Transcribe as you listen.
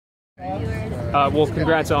Well,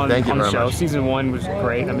 congrats on the show. Much. Season 1 was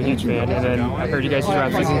great. I'm a huge fan. And then I heard you guys just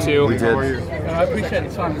wrapped Season 2. We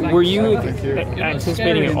did. Were you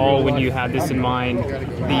anticipating at all when you had this in mind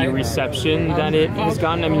the reception that it has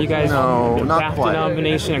gotten? I mean, you guys no, a not BAFTA quite.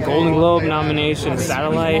 nomination, a Golden Globe nomination, a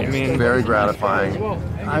Satellite. I mean, very gratifying.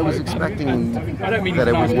 I was expecting that it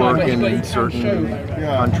would work in certain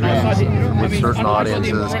countries with certain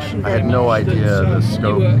audiences. I had no idea the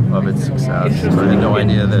scope of its success. I had no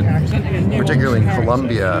idea that, particularly in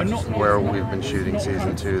Colombia, where we've been shooting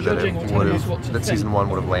Season 2, that Season 1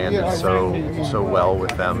 would have landed so well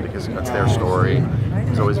with them, because that's their story.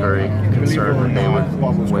 I was always very concerned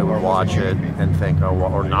that they would watch it and think,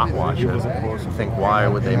 or not watch it, think, why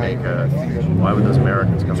would those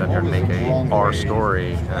Americans come down here and make our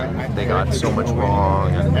story? And they got so much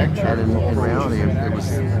wrong, and in reality, it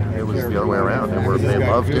was the other way around. They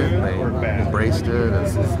loved it, they embraced it,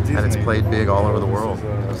 and it's played big all over the world.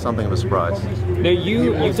 Something of a surprise. Now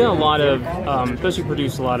you've done a lot of, especially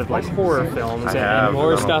produced a lot of like horror films and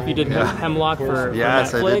horror stuff. You did Hemlock for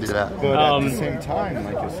yes, Netflix. I did do that. But at the same time,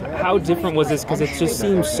 like you said, how different was this? Because it just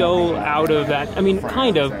seems so out of that. I mean,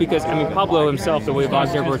 kind of, because I mean Pablo himself, the way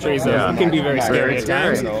Wagner portrays him, can be very scary at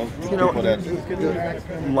times. You know,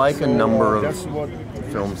 like a number of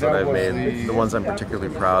films that I've made, the ones I'm particularly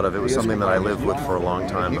proud of, it was something that I lived with for a long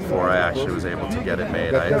time before I actually was able to get it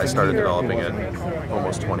made. I started developing it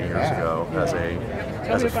almost 20 years ago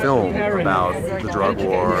as a film about the drug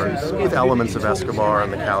war with elements of Escobar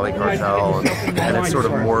and the Cali cartel, and it's sort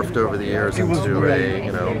of morphed over the years into a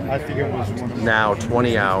now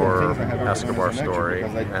 20-hour Escobar story,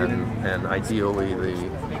 and ideally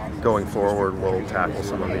going forward we'll tackle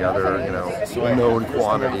some of the other known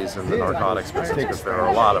quantities in the narcotics business, because there are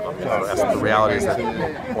a lot of them. The reality is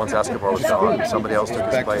that once Escobar was gone, somebody else took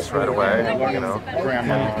his place right away,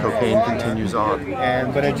 and cocaine continues on.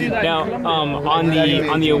 Now,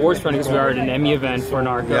 on the awards front, because we are at an Emmy event for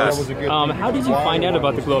Narcos, how did you find out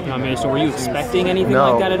about the Globe nomination? Were you expecting anything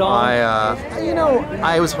like that at all?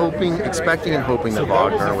 I was expecting and hoping that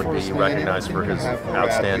Wagner would be recognized for his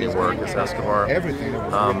outstanding work as Escobar.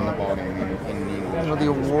 The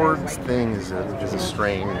awards thing is a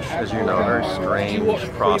strange, as you know, very strange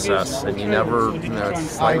process, and you never,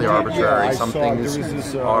 it's slightly arbitrary. Some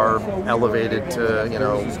things are elevated to,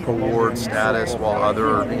 award status, while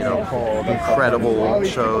other, incredible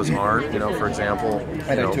shows aren't. For example,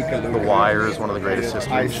 The Wire is one of the greatest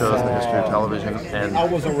history shows in the history of television, and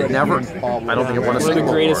it never, I don't think it won a single award.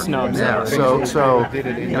 The greatest snubs. Yeah, so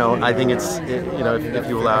I think it's, if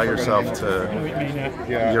you allow yourself to,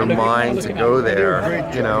 your mind to go there,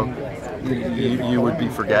 you would be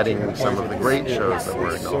forgetting some of the great shows that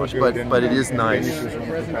were acknowledged. But it is nice,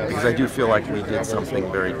 because I do feel like we did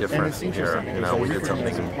something very different here. We did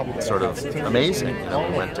something sort of amazing.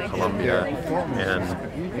 We went to Colombia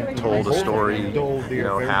and told a story,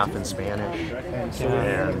 half in Spanish,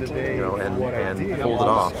 and pulled it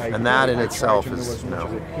off. And that in itself is,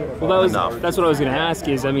 enough. That's what I was going to ask.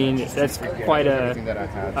 Is, I mean, that's quite a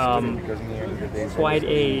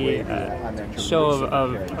show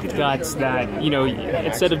of guts. That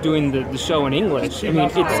instead of doing the show in English, I mean,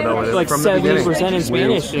 it's like 70% in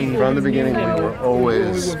Spanish. From the beginning, we were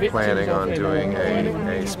always planning on doing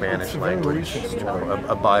a Spanish language,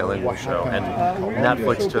 a bilingual show. And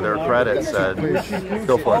Netflix, to their credit, said,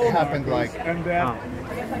 "Go for it."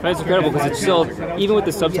 That's incredible, because it's still, even with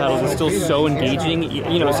the subtitles, it's still so engaging.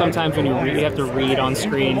 Sometimes when you have to read on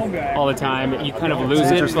screen all the time, you kind of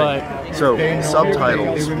lose it. But so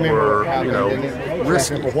subtitles were,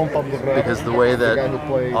 risky, because the way that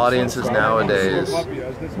audiences nowadays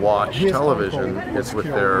watch television is with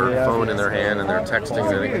their phone in their hand and they're texting.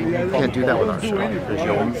 And you can't do that with our show,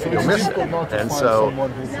 because you'll miss it. And so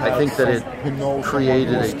I think that it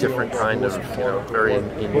created a different kind of, very.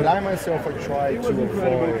 But I myself, I try to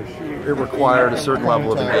avoid. It required a certain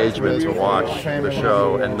level of engagement to watch the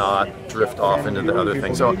show and not drift off into the other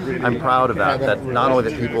things. So I'm proud of that. That not only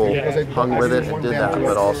that people hung with it and did that,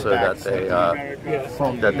 but also that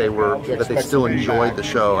they still enjoyed the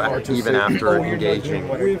show even after engaging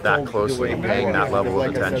that closely and paying that level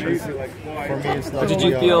of attention. But did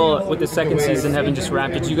you feel, with the second season having just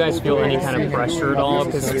wrapped, did you guys feel any kind of pressure at all?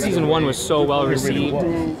 Because season 1 was so well received.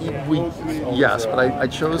 Yes, but I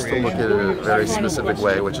chose to look at it in a very specific way.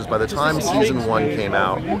 way, which is by the time season 1 came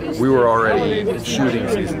out, we were already shooting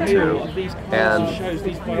season 2, and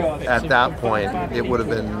at that point, it would have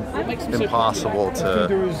been impossible to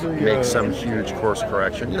make some huge course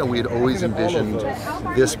correction. You know, we had always envisioned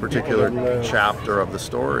this particular chapter of the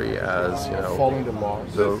story as, you know,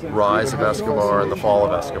 the rise of Escobar and the fall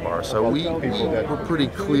of Escobar. So we were pretty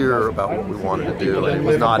clear about what we wanted to do, and it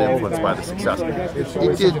was not influenced by the success.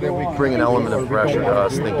 It did bring an element of pressure to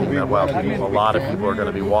us, thinking that, well, a lot of people are going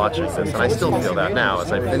to be watching this, and I still feel that now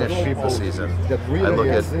as I finish the season. I look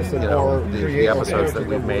at, you know, the episodes that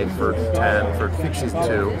we've made for 10, for season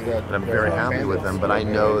 2, and I'm very happy with them, but I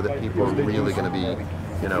know that people are really going to be,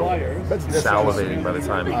 you know, salivating by the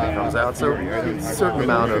time it comes out. So a certain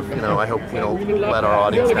amount of, you know, I hope we don't let our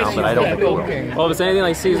audience down, but I don't think we will. Well, if it's anything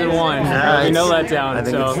like season 1, no letdown. I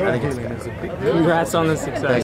think it's good. Congrats on the success.